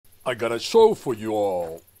I got a show for you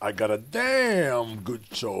all. I got a damn good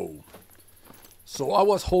show. So I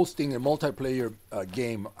was hosting a multiplayer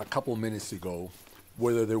game a couple minutes ago,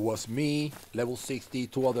 whether there was me, level 60,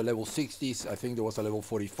 two other level 60s. I think there was a level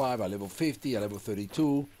 45, a level 50, a level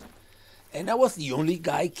 32. And I was the only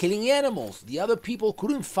guy killing animals. The other people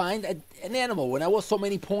couldn't find an animal. When I was so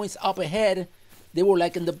many points up ahead, they were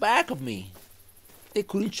like in the back of me. They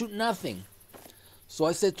couldn't shoot nothing. So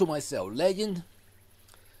I said to myself, Legend,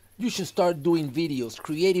 you should start doing videos,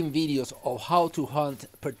 creating videos of how to hunt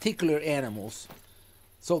particular animals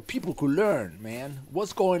so people could learn, man,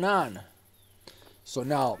 what's going on. So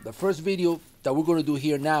now, the first video that we're going to do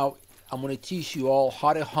here now, I'm going to teach you all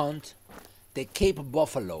how to hunt the Cape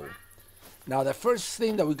Buffalo. Now, the first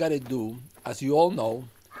thing that we got to do, as you all know,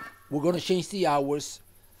 we're going to change the hours.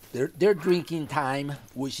 Their drinking time,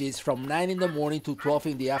 which is from 9 in the morning to 12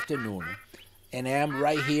 in the afternoon. And I am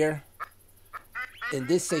right here in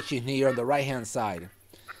this section here on the right-hand side.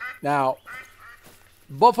 Now,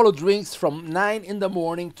 Buffalo drinks from 9 in the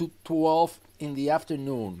morning to 12 in the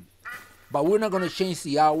afternoon. But we're not going to change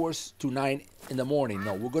the hours to 9 in the morning.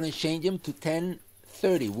 No, we're going to change them to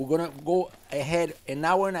 10:30. We're going to go ahead an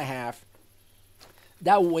hour and a half.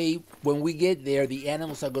 That way, when we get there, the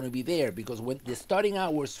animals are going to be there. Because when the starting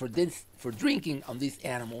hours for drinking on these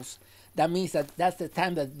animals, that means that that's the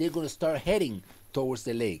time that they're going to start heading towards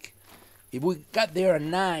the lake. If we got there at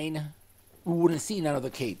 9, we wouldn't see none of the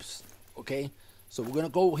capes, okay? So we're going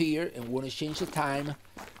to go here, and we're going to change the time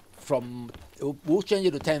from, we'll change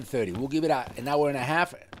it to 10:30. We'll give it an hour and a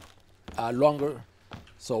half longer.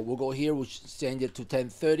 So we'll go here, we'll change it to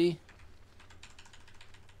 10:30.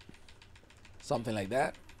 Something like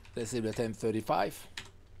that. Let's leave it at 10:35.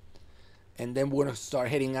 And then we're going to start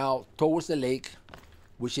heading out towards the lake,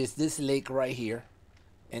 which is this lake right here.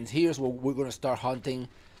 And here's where we're going to start hunting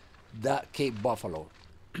the Cape Buffalo.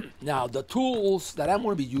 Now, the tools that I'm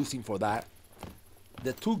going to be using for that,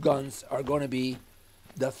 the two guns are going to be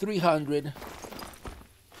the 300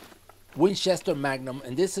 Winchester Magnum,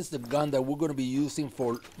 and this is the gun that we're going to be using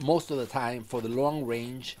for most of the time for the long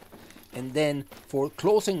range. And then for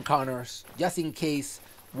close encounters, just in case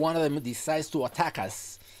one of them decides to attack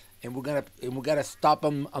us, and we gotta stop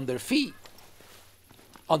them on their feet,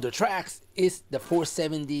 on their tracks, is the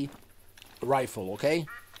 470 rifle. Okay,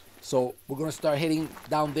 so we're gonna start heading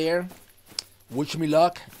down there. Wish me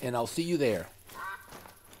luck, and I'll see you there.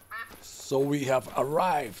 So we have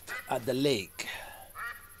arrived at the lake.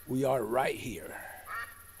 We are right here,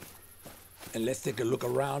 and let's take a look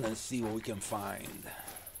around and see what we can find.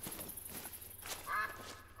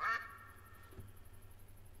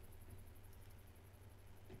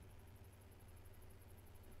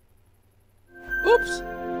 Oops!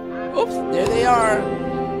 Oops! There they are!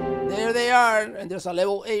 There they are! And there's a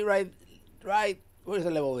level 8 right. Where's the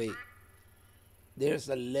level 8? There's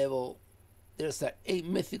a 8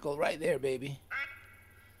 mythical right there, baby.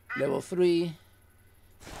 Level 3.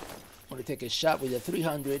 I'm gonna take a shot with the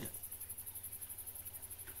 300.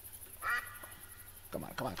 Come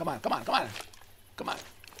on, come on, come on, come on, come on! Come on!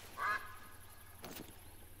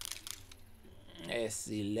 Let's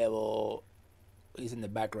see, level... He's in the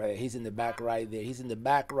back right there. He's in the back right there. He's in the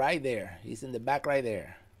back right there. He's in the back right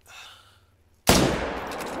there.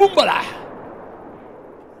 Boombala!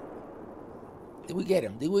 Did we get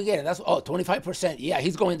him? Did we get him? That's 25%. Yeah,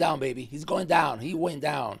 he's going down, baby. He's going down. He went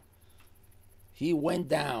down. He went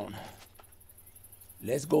down.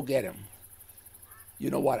 Let's go get him. You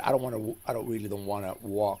know what? I don't really want to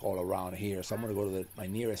walk all around here. So I'm gonna go to my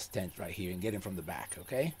nearest tent right here and get him from the back.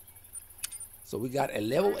 Okay. So we got a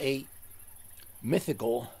level 8.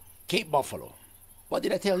 Mythical Cape Buffalo. What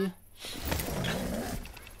did I tell you?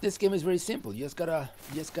 This game is very simple. You just gotta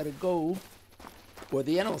go where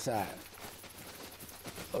the animals are.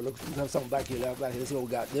 Oh, look, we have someone back here. Let's see what we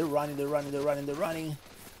got. They're running.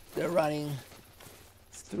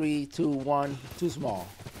 3, 2, 1. Too small.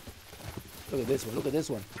 Look at this one. Look at this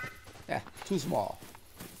one. Yeah, too small.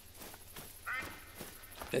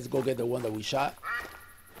 Let's go get the one that we shot,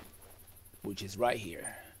 which is right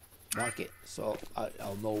here. Mark it, so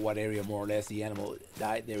I'll know what area more or less the animal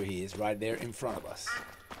died. There he is, right there in front of us.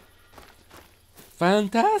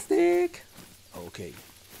 Fantastic! Okay.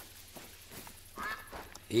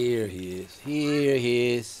 Here he is. Here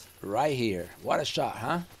he is. Right here. What a shot,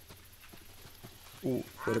 huh? Ooh,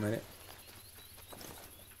 wait a minute.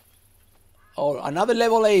 Oh, another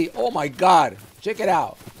level 8. Oh my God. Check it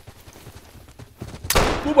out.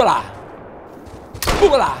 Boobala!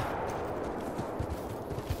 Boobala!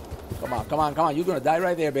 Come on, come on, come on. You're going to die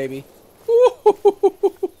right there, baby.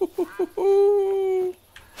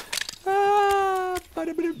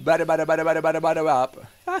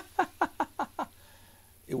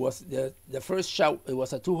 It was the first shot. It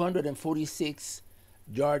was a 246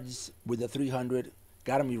 yards with the 300.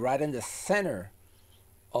 Got me right in the center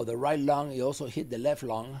of the right lung. He also hit the left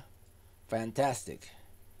lung. Fantastic.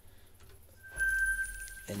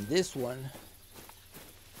 And this one,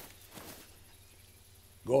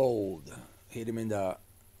 gold. Hit him in the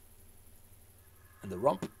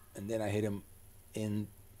rump, and then I hit him in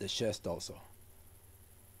the chest also.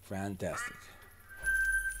 Fantastic.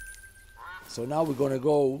 So now we're gonna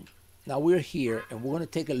go. Now we're here, and we're gonna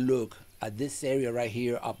take a look at this area right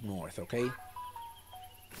here up north. Okay.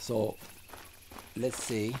 So let's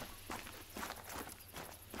see.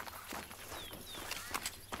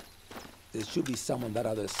 There should be some on that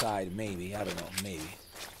other side, maybe. I don't know, maybe.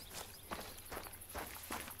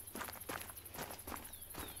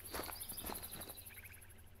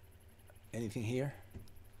 Anything here?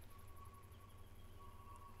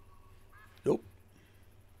 Nope.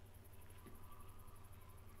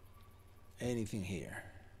 Anything here?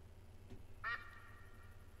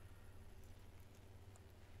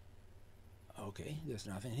 Okay, there's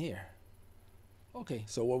nothing here. Okay,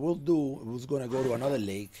 so what we'll do, we're going to go to another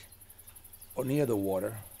lake or near the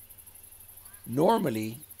water.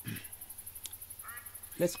 Normally,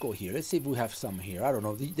 let's go here. Let's see if we have some here. I don't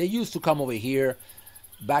know. They used to come over here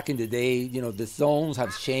back in the day. You know, the zones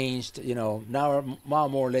have changed. You know, now more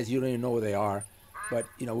or less you don't even know where they are. But,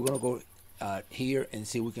 you know, we're going to go here and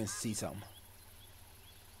see if we can see some.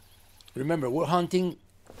 Remember, we're hunting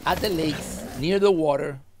at the lakes near the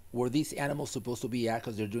water where these animals supposed to be at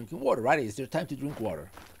because they're drinking water, right? It's their time to drink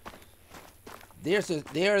water. They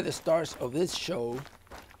are the stars of this show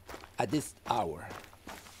at this hour.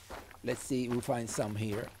 Let's see if we find some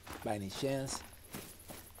here by any chance.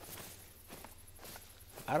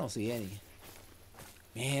 I don't see any.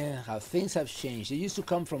 Man, how things have changed. They used to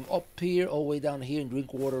come from up here all the way down here and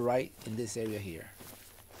drink water right in this area here.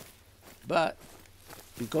 But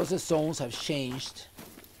because the zones have changed,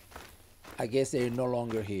 I guess they're no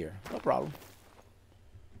longer here. No problem.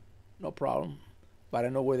 No problem. But I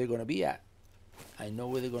know where they're going to be at. I know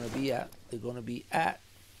where they're going to be at. They're going to be at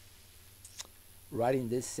right in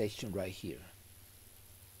this section right here.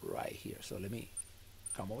 Right here. So let me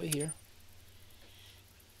come over here.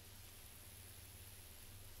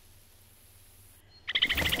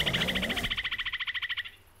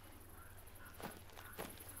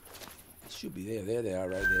 Should be there. There they are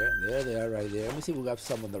right there. There they are right there. Let me see if we got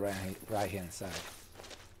some on the right hand side.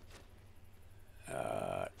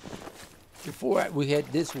 Before we head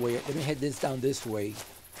this way, let me head this down this way,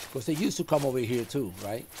 because they used to come over here too,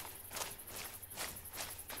 right?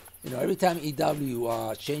 You know, every time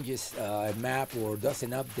EW changes a map or does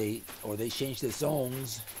an update, or they change the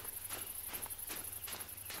zones,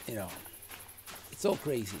 you know, it's so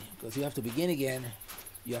crazy, because you have to begin again.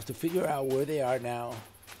 You have to figure out where they are now,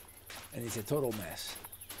 and it's a total mess.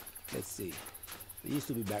 Let's see. They used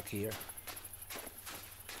to be back here.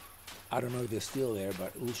 I don't know if they're still there,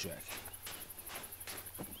 but we'll check.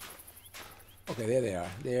 Okay, there they are.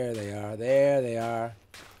 There they are. There they are.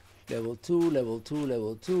 Level 2, level 2,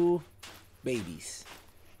 level 2. Babies.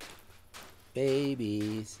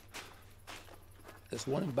 Babies. There's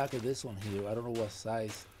one in back of this one here. I don't know what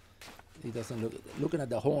size. He doesn't look. Looking at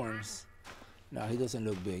the horns. No, he doesn't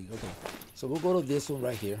look big. Okay. So we'll go to this one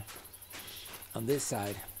right here. On this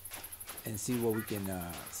side. And see what we can,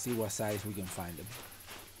 see what size we can find them.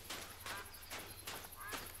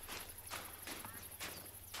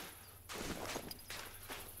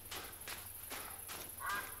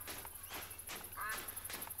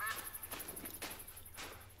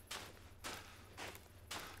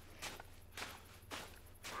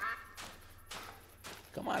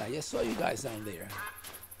 Come on, I just saw you guys down there.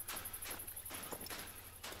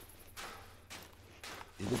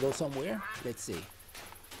 Did we go somewhere? Let's see.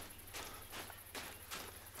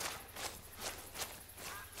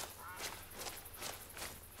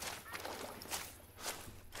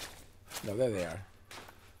 No, there they are.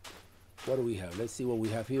 What do we have? Let's see what we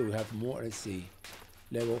have here. We have more. Let's see.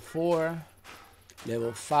 Level 4,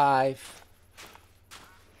 level 5.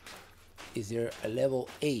 Is there a level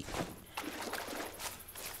 8?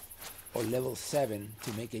 Or level 7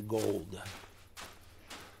 to make it gold.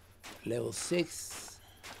 Level 6.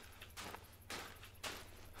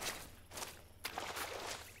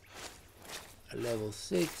 A level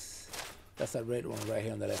 6. That's a red one right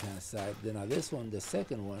here on the left hand side. Then now this one, the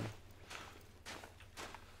second one.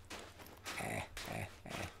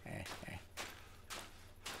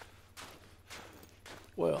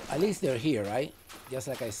 Well, at least they're here, right? Just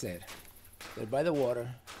like I said. They're by the water.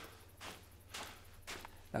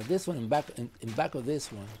 Now this one in back of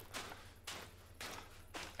this one,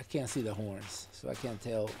 I can't see the horns, so I can't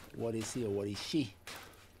tell what is he or what is she.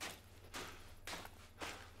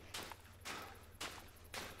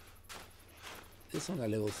 This one got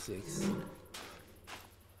level 6.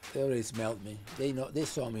 They already smelled me. They know. They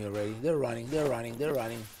saw me already. They're running. They're running. They're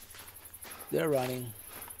running. They're running.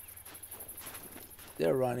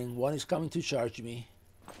 They're running. One is coming to charge me.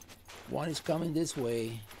 One is coming this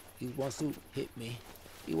way. He wants to hit me.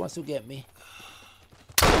 He wants to get me.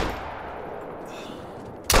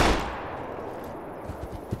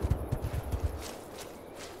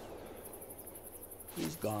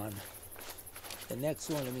 He's gone. The next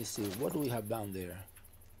one, let me see. What do we have down there?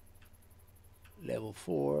 Level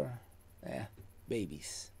 4.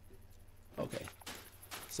 Babies. Okay.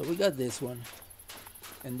 So we got this one.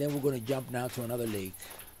 And then we're going to jump now to another lake.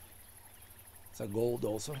 It's a gold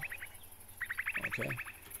also. Okay.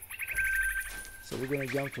 So we're going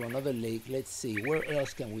to jump to another lake. Let's see. Where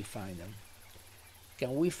else can we find them?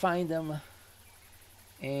 Can we find them?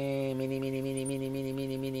 Mini,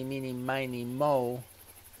 mo.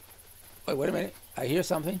 Wait a minute. I hear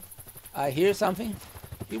something. I hear something.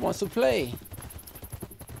 He wants to play.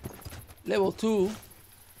 Level 2.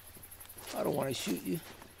 I don't want to shoot you.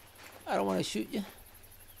 I don't want to shoot you.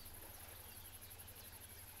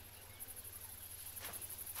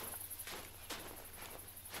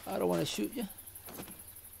 I don't want to shoot you.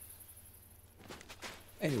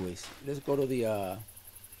 Anyways, let's go to the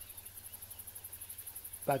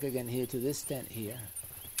back again here to this tent here.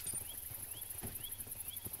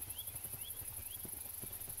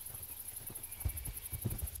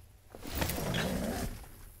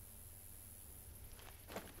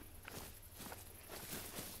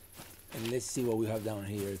 And let's see what we have down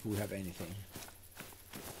here, if we have anything.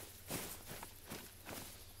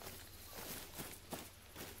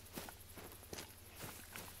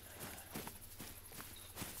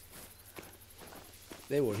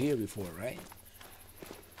 They were here before, right?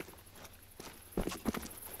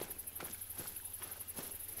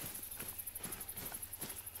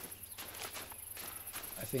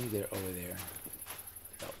 I think they're over there.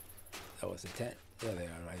 No, that was a tent. There they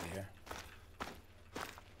are, right there.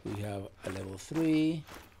 We have a level 3,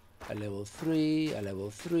 a level 3, a level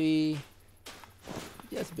 3.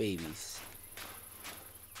 Just babies.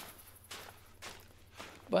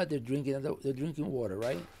 But they're drinking water,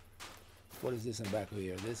 right? What is this in the back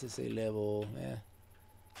here? This is a level,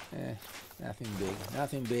 nothing big,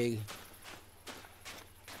 nothing big.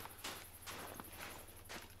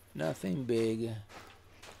 Nothing big.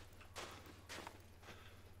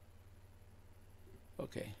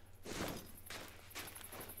 Okay.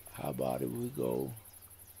 How about if we go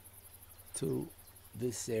to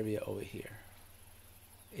this area over here?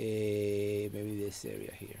 Maybe this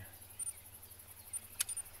area here.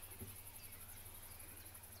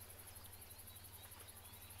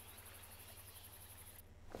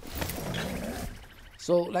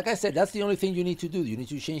 So, like I said, that's the only thing you need to do. You need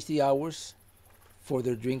to change the hours for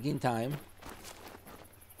their drinking time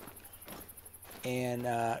and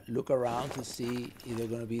look around to see if they're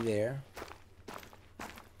going to be there.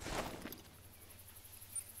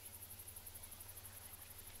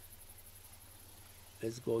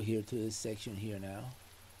 Let's go here to this section here now.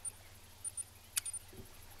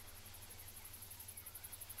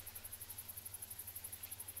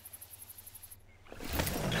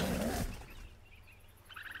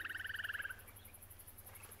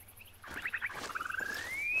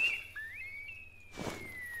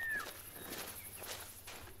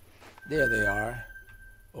 There they are.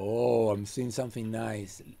 Oh, I'm seeing something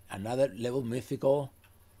nice. Another level mythical.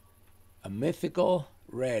 A mythical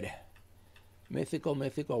red. Mythical.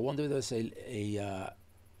 I wonder if there's a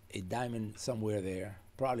diamond somewhere there.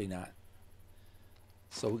 Probably not.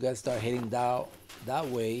 So we gotta start heading down that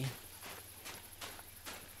way.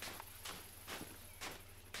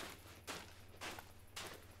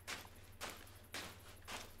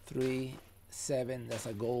 Three, 7. That's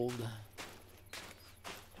a gold.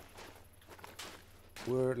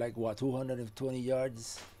 We're like what, 220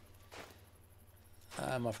 yards?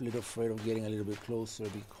 I'm a little afraid of getting a little bit closer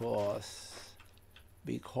because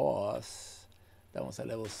that one's a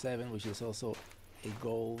level 7, which is also a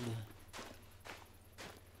gold.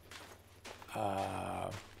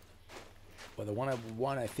 But the one I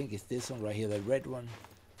want, I think, is this one right here, the red one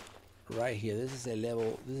right here. This is a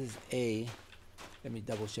level, this is A. Let me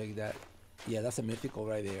double check that. Yeah, that's a mythical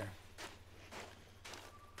right there.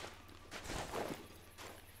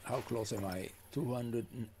 How close am I?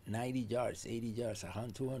 290 yards, 80 yards,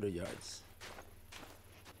 200 yards.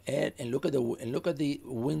 And look at the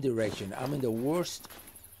wind direction. I'm in the worst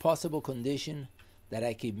possible condition that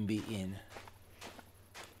I can be in.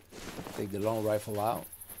 Take the long rifle out.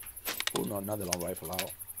 Oh no, not the long rifle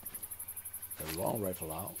out. The long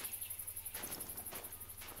rifle out.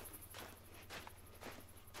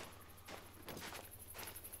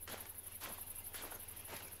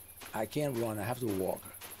 I can't run, I have to walk.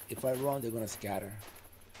 If I run, they're gonna scatter.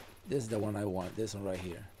 This is the one I want, this one right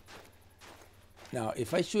here. Now,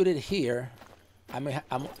 if I shoot it here, I'm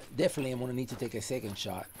definitely gonna need to take a second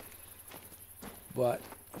shot. But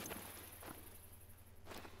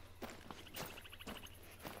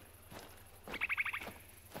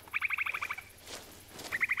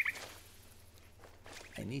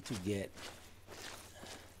I need to get,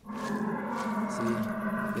 see,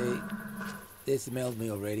 they smelled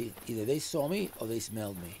me already. Either they saw me or they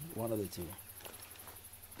smelled me. One of the two.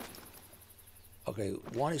 Okay,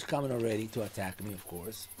 one is coming already to attack me, of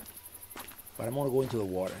course. But I'm gonna go into the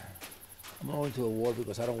water. I'm gonna go into the water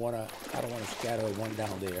because I don't wanna scatter one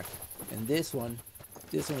down there. And this one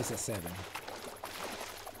is a 7.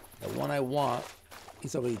 The one I want,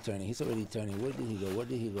 he's already turning. He's already turning. Where did he go? Where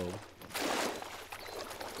did he go?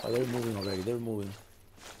 Oh, they're moving already. They're moving.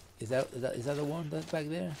 Is that the one that's back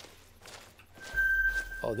there?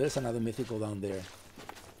 Oh, there's another mythical down there.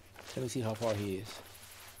 Let me see how far he is.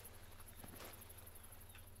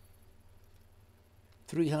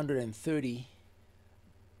 330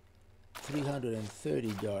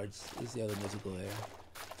 yards is the other mythical there.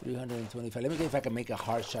 325. Let me see if I can make a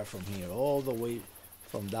hard shot from here, all the way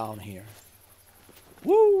from down here.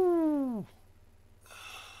 Woo!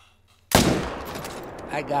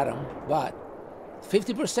 I got him, but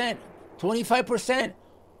 50%, 25%.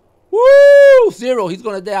 Woo! 0. He's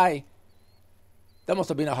gonna die. That must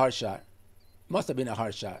have been a hard shot. Must have been a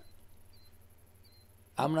hard shot.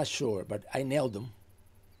 I'm not sure, but I nailed him.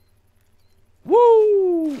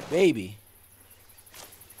 Woo! Baby.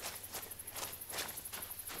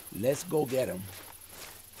 Let's go get him.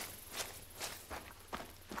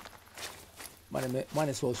 Might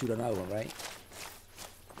as well shoot another one, right?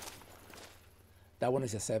 That one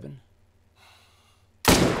is a 7.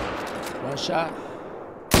 1 shot.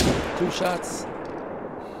 2 shots.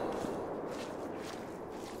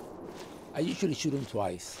 I usually shoot him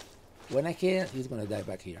twice. When I can, he's gonna die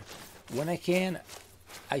back here. When I can,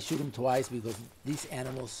 I shoot him twice because these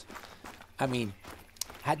animals, I mean,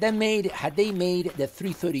 had they made the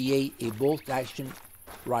 338 a bolt action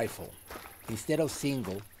rifle instead of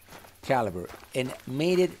single caliber and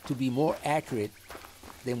made it to be more accurate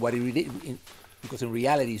than what it really, because in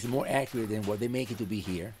reality it's more accurate than what they make it to be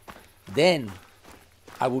here, then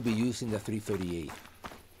I would be using the 338.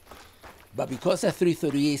 But because the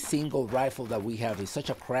 338 single rifle that we have is such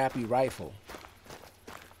a crappy rifle,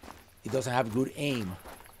 it doesn't have good aim.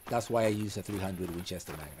 That's why I use a 300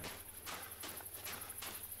 Winchester Magnum.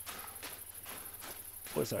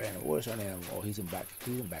 Where's our animal? Where's our animal? Oh, he's in back.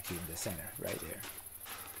 He's in back here in the center, right there.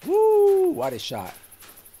 Woo! What a shot!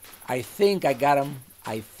 I think I got him.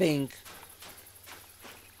 I think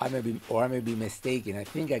I may be mistaken. I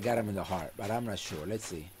think I got him in the heart, but I'm not sure. Let's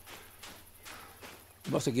see.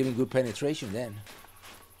 Must have given good penetration then.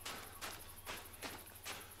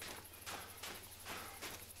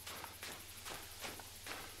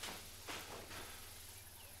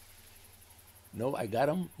 No, I got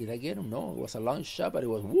him. Did I get him? No, it was a long shot, but it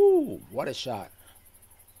was, woo, what a shot.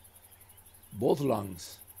 Both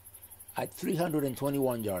lungs at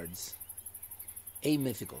 321 yards. A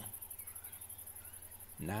mythical.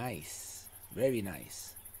 Nice. Very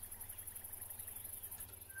nice.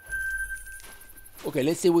 Okay,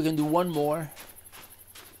 let's see if we can do one more.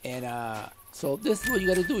 And so this is what you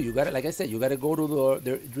got to do. You got to, like I said, you got to go to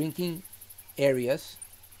the drinking areas.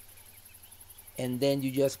 And then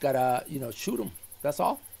you just got to, shoot them. That's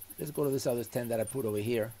all. Let's go to this other tent that I put over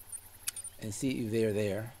here and see if they're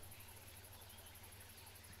there.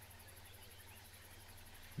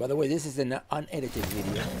 By the way, this is an unedited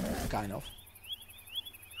video, kind of.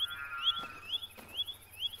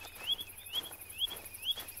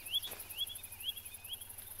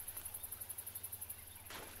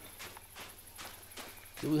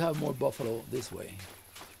 Do we have more buffalo this way?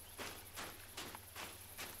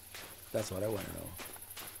 That's what I want to know.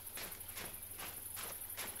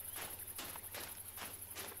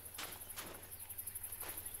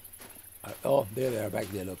 Oh, there they are back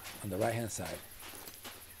there, look, on the right-hand side.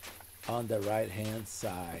 On the right-hand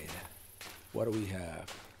side. What do we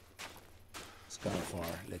have? It's kind of far.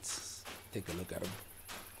 Let's take a look at them.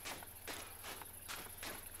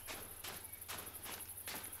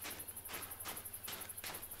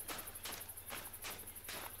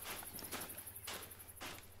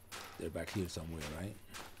 They're back here somewhere, right?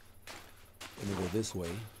 Let me go this way.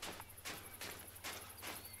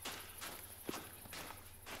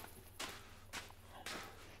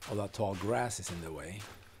 All that tall grass is in the way.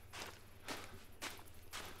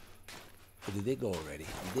 Or did they go already?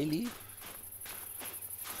 Did they leave?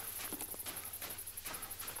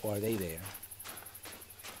 Or are they there?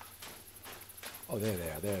 Oh, they're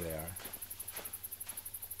there. There they are.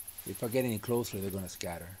 If I get any closer, they're going to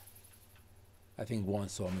scatter. I think one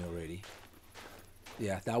saw me already.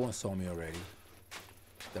 Yeah, that one saw me already.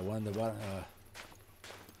 The one, the bottom,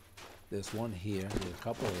 there's one here. There's a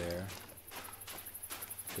couple there.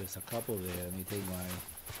 There's a couple there. Let me take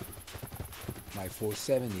my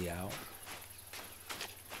 470 out.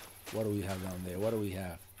 What do we have down there? What do we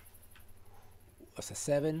have? It's a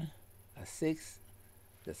 7, a 6,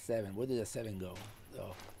 the 7. Where did the 7 go?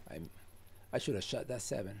 Oh, I should have shot that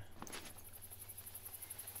 7.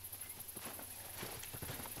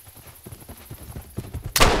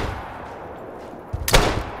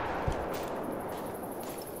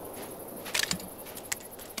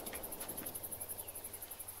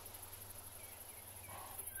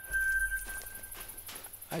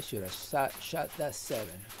 I should have shot that 7.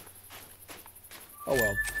 Oh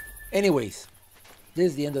well. Anyways, this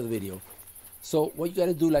is the end of the video. So what you got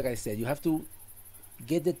to do, like I said, you have to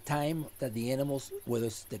get the time that the animals, whether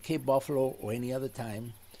it's the Cape Buffalo or any other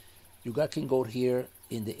time, you can go here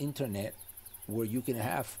in the internet where you can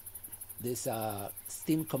have this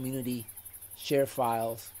Steam community share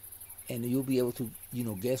files, and you'll be able to,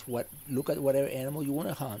 guess what, look at whatever animal you want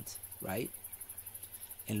to hunt, right?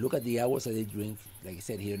 And look at the hours that they drink. Like I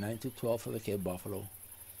said here, 9 to 12 for the Cape Buffalo.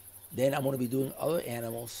 Then I'm going to be doing other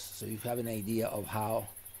animals, so you have an idea of how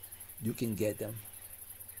you can get them.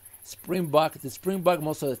 Springbuck, the springbuck,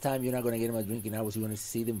 most of the time you're not going to get them at drinking hours. You're going to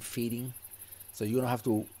see them feeding. So you don't have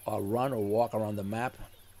to run or walk around the map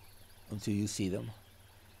until you see them.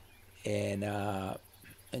 And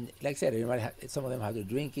like I said, some of them have their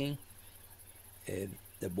drinking. And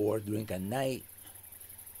the boar drink at night.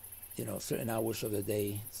 Certain hours of the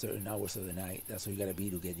day, certain hours of the night. That's what you got to be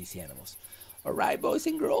to get these animals. All right, boys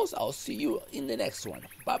and girls, I'll see you in the next one.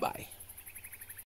 Bye-bye.